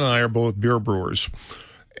he and I are both beer brewers.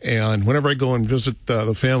 And whenever I go and visit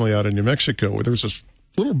the family out in New Mexico, there's this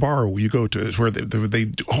little bar you go to. It's where they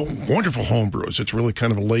do wonderful home brews. It's really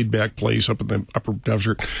kind of a laid-back place up in the upper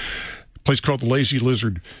desert. A place called the Lazy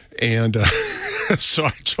Lizard. And so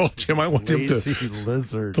I told him I want him to...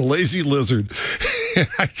 The Lazy Lizard. And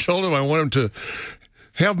I told him I want him to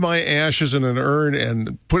have my ashes in an urn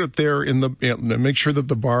and put it there and make sure that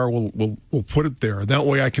the bar will put it there. That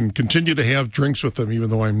way I can continue to have drinks with them, even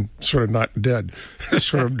though I'm sort of not dead,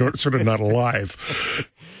 sort of not alive.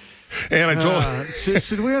 And I told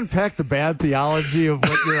should we unpack the bad theology of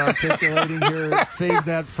what you're articulating here? Save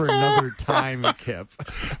that for another time, Kip.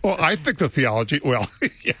 Well, I think the theology,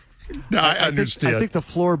 yeah. No, I understand. I think the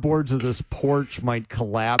floorboards of this porch might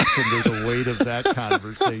collapse under the weight of that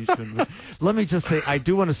conversation. Let me just say, I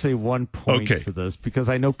do want to say one point to this, because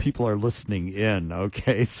I know people are listening in,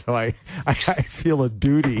 okay? So I feel a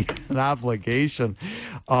duty, an obligation.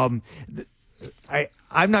 I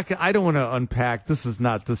don't want to unpack, this is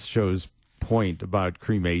not this show's point about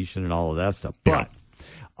cremation and all of that stuff, but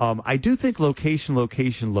I do think location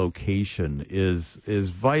is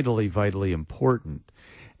vitally, vitally important.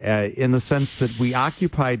 In the sense that we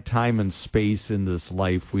occupied time and space in this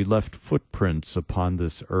life. We left footprints upon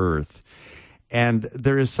this earth. And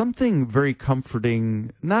there is something very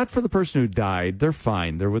comforting, not for the person who died, they're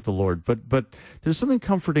fine, they're with the Lord, but there's something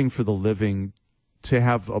comforting for the living to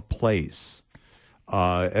have a place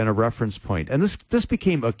and a reference point. And this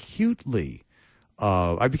became acutely,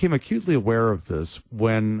 I became acutely aware of this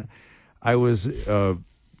when I was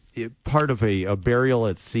part of a burial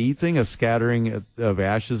at sea thing, a scattering of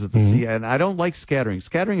ashes at the sea. And I don't like scattering.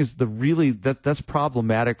 Scattering is that's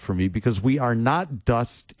problematic for me, because we are not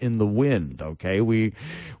dust in the wind. Okay. We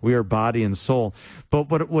are body and soul. But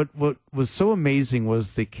what was so amazing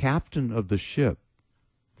was the captain of the ship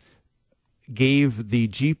gave the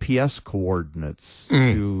GPS coordinates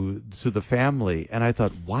to the family. And I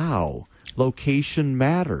thought, wow, location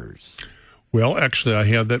matters. Well, actually, I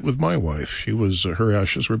had that with my wife. Her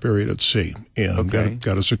ashes were buried at sea, and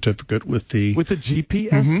got a certificate with the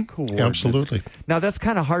GPS coordinates. Absolutely. Now that's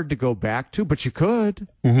kind of hard to go back to, but you could.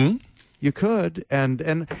 Mm-hmm. You could,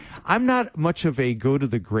 and I'm not much of a go to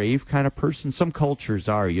the grave kind of person. Some cultures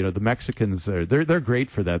are, the Mexicans they're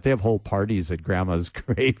great for that. They have whole parties at grandma's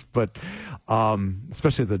grave, but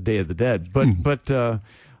especially the Day of the Dead. But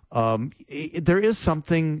there is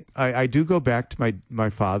something. I do go back to my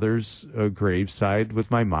father's graveside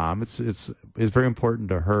with my mom. It's very important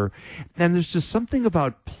to her, and there's just something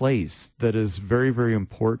about place that is very, very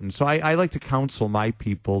important. So I like to counsel my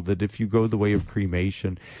people that if you go the way of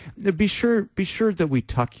cremation, be sure that we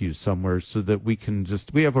tuck you somewhere so that we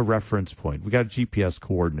have a reference point. We got a GPS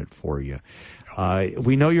coordinate for you.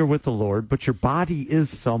 We know you're with the Lord, but your body is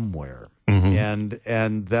somewhere. Mm-hmm.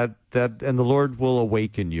 And the Lord will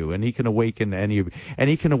awaken you, and He can awaken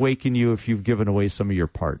He can awaken you if you've given away some of your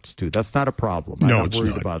parts too. That's not a problem. I'm not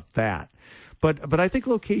worried about that. But I think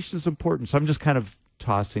location is important, so I'm just kind of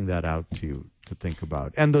tossing that out to you to think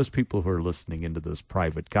about, and those people who are listening into this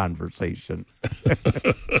private conversation.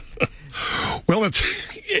 Well,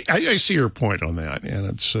 I see your point on that, and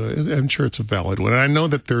I'm sure it's a valid one. I know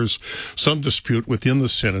that there's some dispute within the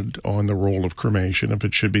Synod on the role of cremation, if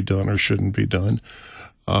it should be done or shouldn't be done.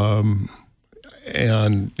 And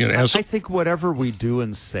I think whatever we do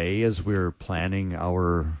and say as we're planning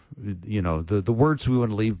our, the words we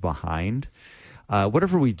want to leave behind,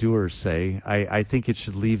 whatever we do or say, I think it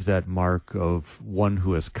should leave that mark of one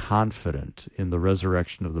who is confident in the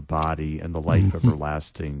resurrection of the body and the life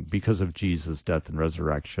everlasting because of Jesus' death and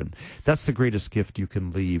resurrection. That's the greatest gift you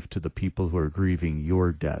can leave to the people who are grieving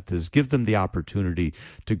your death, is give them the opportunity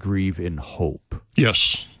to grieve in hope.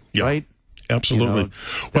 Yes. Yeah. Right? Absolutely.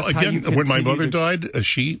 Well, again, when my mother died,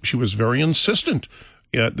 she was very insistent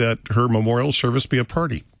that her memorial service be a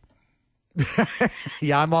party.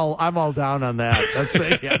 Yeah, I'm all down on that.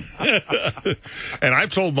 And I've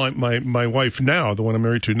told my wife now, the one I'm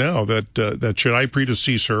married to now, that should I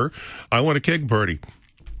predecease her, I want a keg party.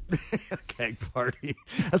 Keg party.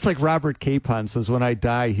 That's like Robert Capon says, when I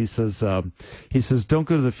die, he says, don't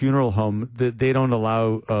go to the funeral home. They don't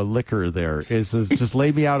allow liquor there. He says, just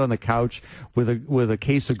lay me out on the couch with a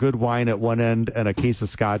case of good wine at one end and a case of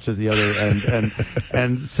scotch at the other end,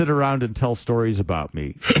 and sit around and tell stories about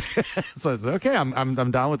me. So I said, okay,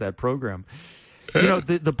 I'm down with that program.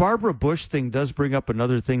 The Barbara Bush thing does bring up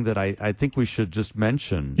another thing that I think we should just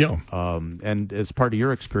mention. Yeah. And as part of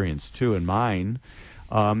your experience too, and mine.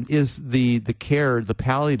 Is the care, the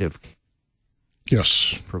palliative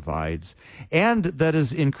yes provides, and that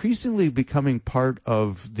is increasingly becoming part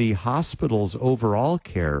of the hospital's overall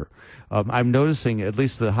care. I'm noticing, at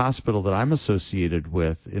least the hospital that I'm associated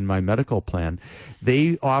with in my medical plan,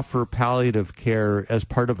 they offer palliative care as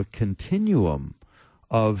part of a continuum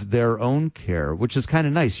of their own care, which is kind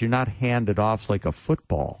of nice. You're not handed off like a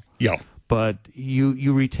football. Yeah. But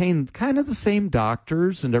you retain kind of the same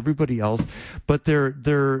doctors and everybody else, but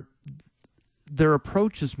their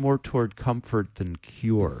approach is more toward comfort than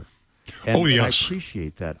cure. And I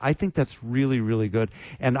appreciate that. I think that's really, really good.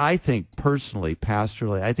 And I think personally,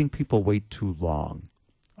 pastorally, I think people wait too long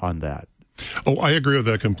on that. Oh, I agree with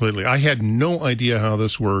that completely. I had no idea how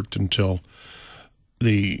this worked until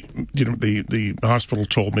the hospital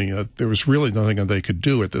told me there was really nothing that they could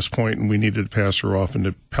do at this point, and we needed to pass her off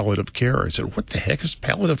into palliative care. I said, "What the heck is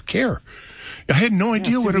palliative care?" I had no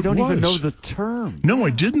idea what it was. You don't even know the term. No, I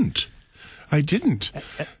didn't.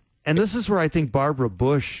 And this is where I think Barbara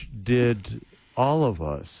Bush did all of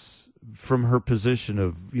us, from her position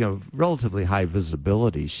of relatively high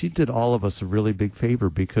visibility. She did all of us a really big favor,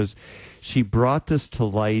 because she brought this to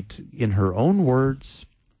light in her own words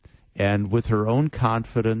and with her own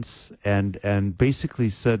confidence, and basically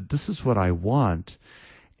said, this is what I want.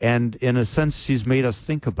 And in a sense, she's made us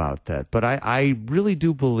think about that. But I really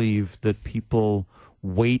do believe that people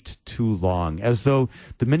wait too long, as though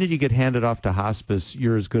the minute you get handed off to hospice,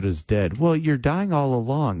 you're as good as dead. Well, you're dying all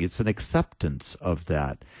along. It's an acceptance of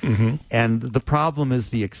that. Mm-hmm. And the problem is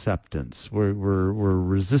the acceptance. We're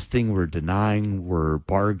resisting, we're denying, we're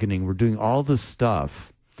bargaining, we're doing all this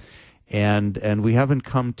stuff. And we haven't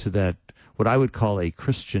come to that, what I would call a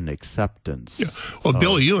Christian acceptance. Yeah. Well,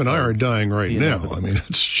 Billy, you and I are dying right now. I mean,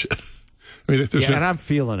 it's shit. And I'm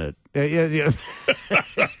feeling it. Yeah.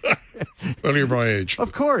 Well, you're my age.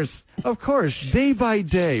 Of course. Day by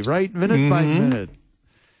day, right? Minute by minute.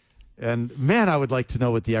 And man, I would like to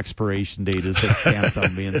know what the expiration date is that's stamped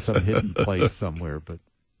on me in some hidden place somewhere. But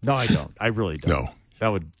no, I don't. I really don't.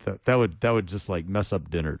 No. That would just like mess up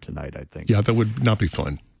dinner tonight, I think. Yeah, that would not be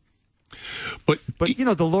fun. But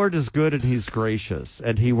the Lord is good and He's gracious,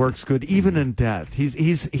 and He works good even in death.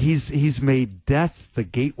 He's made death the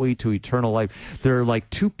gateway to eternal life. There are like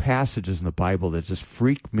two passages in the Bible that just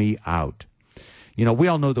freak me out. we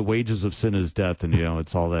all know the wages of sin is death, and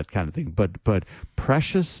it's all that kind of thing. But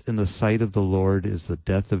precious in the sight of the Lord is the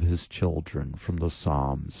death of his children, from the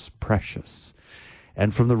Psalms. Precious.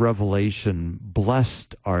 And from the Revelation,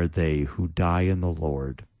 blessed are they who die in the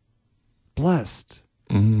Lord. Blessed.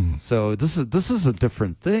 So this is a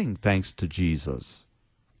different thing, thanks to Jesus.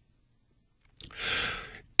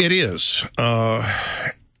 It is. And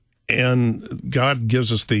God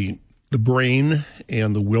gives us the brain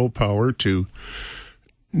and the willpower to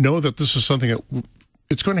know that this is something that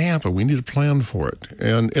it's going to happen. We need to plan for it.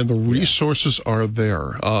 And the resources are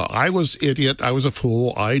there. I was idiot. I was a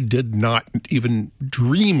fool. I did not even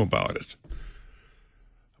dream about it.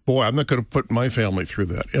 Boy, I'm not going to put my family through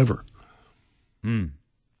that ever.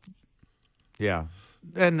 Yeah.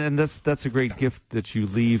 And that's a great gift that you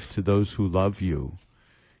leave to those who love you,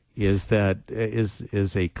 is that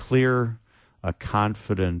is a clear, a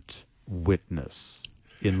confident witness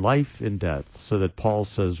in life, in death, so that Paul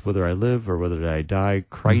says, whether I live or whether I die,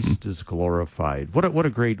 Christ is glorified. What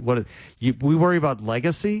a great, we worry about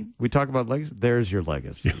legacy. We talk about legacy. There's your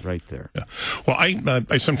legacy right there. Yeah. Well,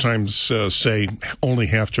 I sometimes say, only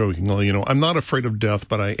half jokingly, I'm not afraid of death,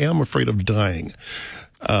 but I am afraid of dying.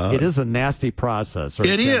 It is a nasty process.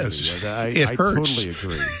 It is. It hurts. I totally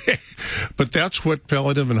agree. But that's what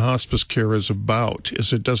palliative and hospice care is about,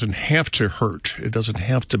 is it doesn't have to hurt. It doesn't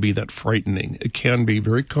have to be that frightening. It can be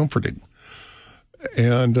very comforting.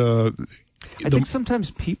 And I think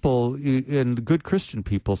sometimes people, and good Christian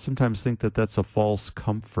people, sometimes think that that's a false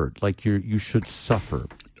comfort, like you should suffer.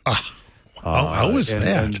 How is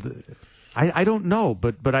that? I don't know,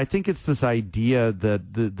 but I think it's this idea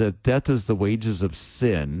that the death is the wages of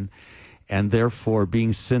sin, and therefore,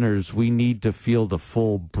 being sinners, we need to feel the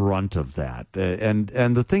full brunt of that. And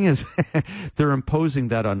the thing is, they're imposing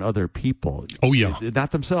that on other people. Oh yeah,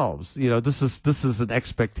 not themselves. This is an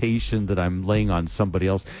expectation that I'm laying on somebody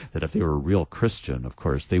else. That if they were a real Christian, of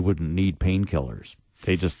course, they wouldn't need painkillers.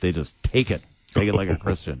 They just take it like a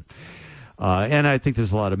Christian. And I think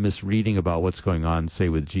there's a lot of misreading about what's going on, say,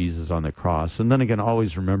 with Jesus on the cross. And then again,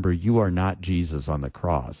 always remember, you are not Jesus on the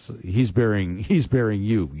cross. He's bearing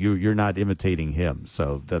you. You're not imitating him.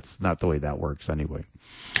 So that's not the way that works anyway.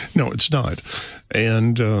 No, it's not.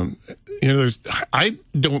 And, I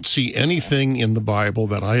don't see anything in the Bible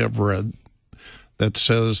that I have read that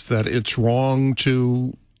says that it's wrong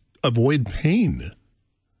to avoid pain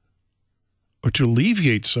or to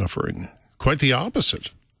alleviate suffering. Quite the opposite.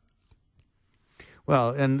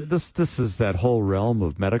 Well, and this is that whole realm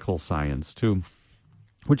of medical science too,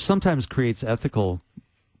 which sometimes creates ethical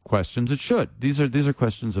questions. It should. These are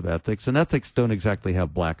questions of ethics, and ethics don't exactly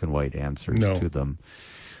have black and white answers to them.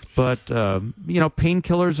 But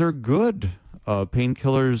painkillers are good.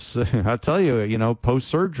 Painkillers, I'll tell you,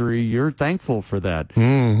 post-surgery, you're thankful for that.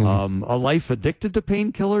 Mm-hmm. A life addicted to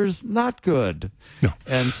painkillers, not good. No.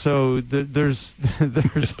 And so there's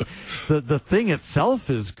the thing itself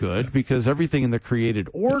is good, because everything in the created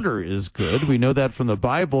order is good. We know that from the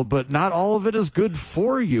Bible, but not all of it is good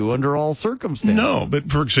for you under all circumstances. No, but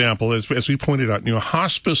for example, as we pointed out,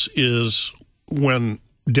 hospice is when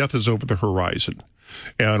death is over the horizon.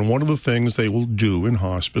 And one of the things they will do in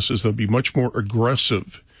hospice is they'll be much more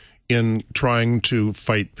aggressive in trying to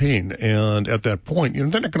fight pain. And at that point, they're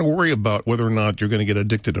not going to worry about whether or not you're going to get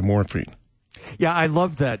addicted to morphine. Yeah, I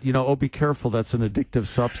love that. Be careful. That's an addictive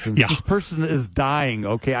substance. Yeah. This person is dying.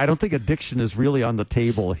 Okay, I don't think addiction is really on the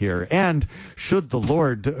table here. And should the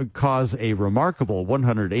Lord cause a remarkable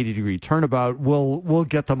 180-degree turnabout, we'll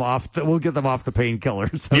get them off. We'll get them off the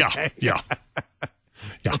painkillers. Okay? Yeah.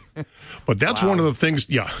 Yeah, but that's one of the things.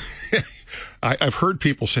 Yeah, I've heard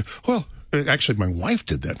people say, "Well, actually, my wife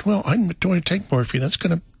did that." Well, I'm going to take morphine. That's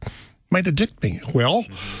might addict me. Well,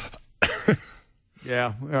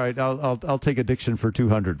 yeah. All right. I'll take addiction for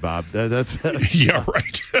 200, Bob. That's yeah,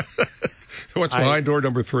 right. What's behind door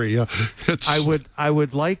number 3? Yeah, I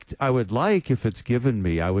would like, if it's given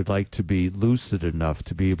me, I would like to be lucid enough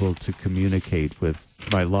to be able to communicate with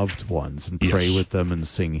my loved ones and pray with them and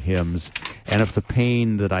sing hymns. And if the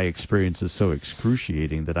pain that I experience is so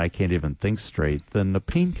excruciating that I can't even think straight, then the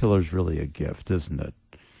painkiller is really a gift, isn't it?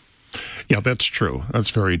 Yeah, that's true. That's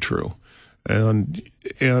very true. And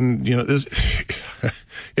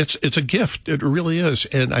it's a gift. It really is.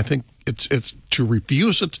 And I think it's to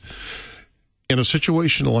refuse it in a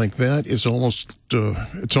situation like that is almost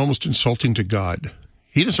insulting to God.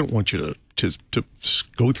 He doesn't want you to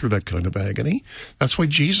go through that kind of agony. That's why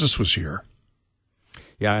Jesus was here.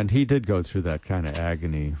 Yeah, and he did go through that kind of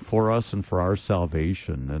agony for us and for our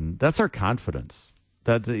salvation, and that's our confidence.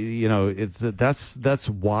 That's that's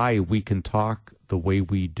why we can talk the way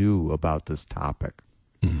we do about this topic.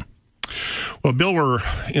 Mm. Well, Bill, we're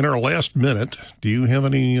in our last minute. Do you have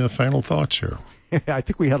any final thoughts here? I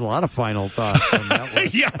think we had a lot of final thoughts on that one.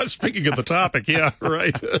 Yeah, speaking of the topic, yeah,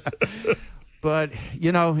 right. But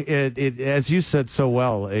it as you said so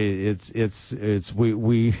well,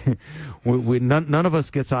 none of us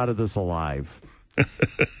gets out of this alive.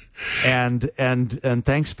 And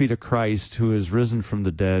thanks be to Christ, who has risen from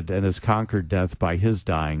the dead and has conquered death by his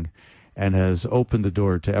dying, and has opened the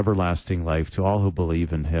door to everlasting life to all who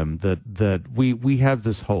believe in him, that we have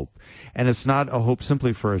this hope. And it's not a hope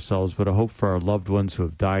simply for ourselves, but a hope for our loved ones who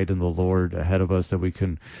have died in the Lord ahead of us, that we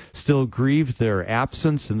can still grieve their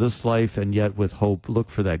absence in this life, and yet with hope look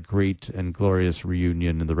for that great and glorious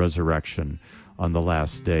reunion in the resurrection on the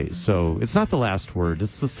last day. So it's not the last word,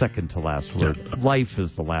 it's the second to last word. Life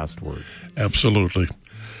is the last word. Absolutely.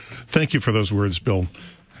 Thank you for those words, Bill.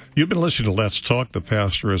 You've been listening to Let's Talk. The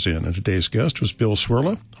pastor is in, and today's guest was Bill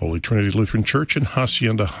Cwirla, Holy Trinity Lutheran Church in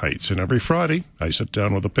Hacienda Heights. And every Friday, I sit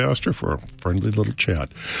down with the pastor for a friendly little chat.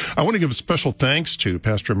 I want to give a special thanks to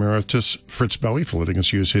Pastor Emeritus Fritz Bowie for letting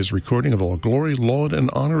us use his recording of All Glory, Laud, and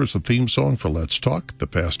Honor as the theme song for Let's Talk. The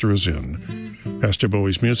pastor is in. Pastor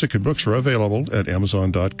Bowie's music and books are available at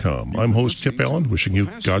Amazon.com. I'm host Kip Allen, wishing you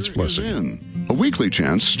God's blessing. A weekly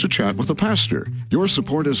chance to chat with the pastor. Your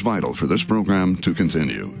support is vital for this program to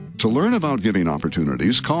continue. To learn about giving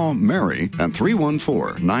opportunities, call Mary at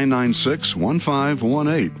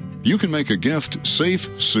 314-996-1518. You can make a gift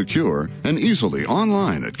safe, secure, and easily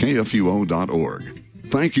online at kfuo.org.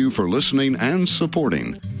 Thank you for listening and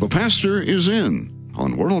supporting. The Pastor is in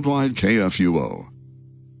on Worldwide KFUO.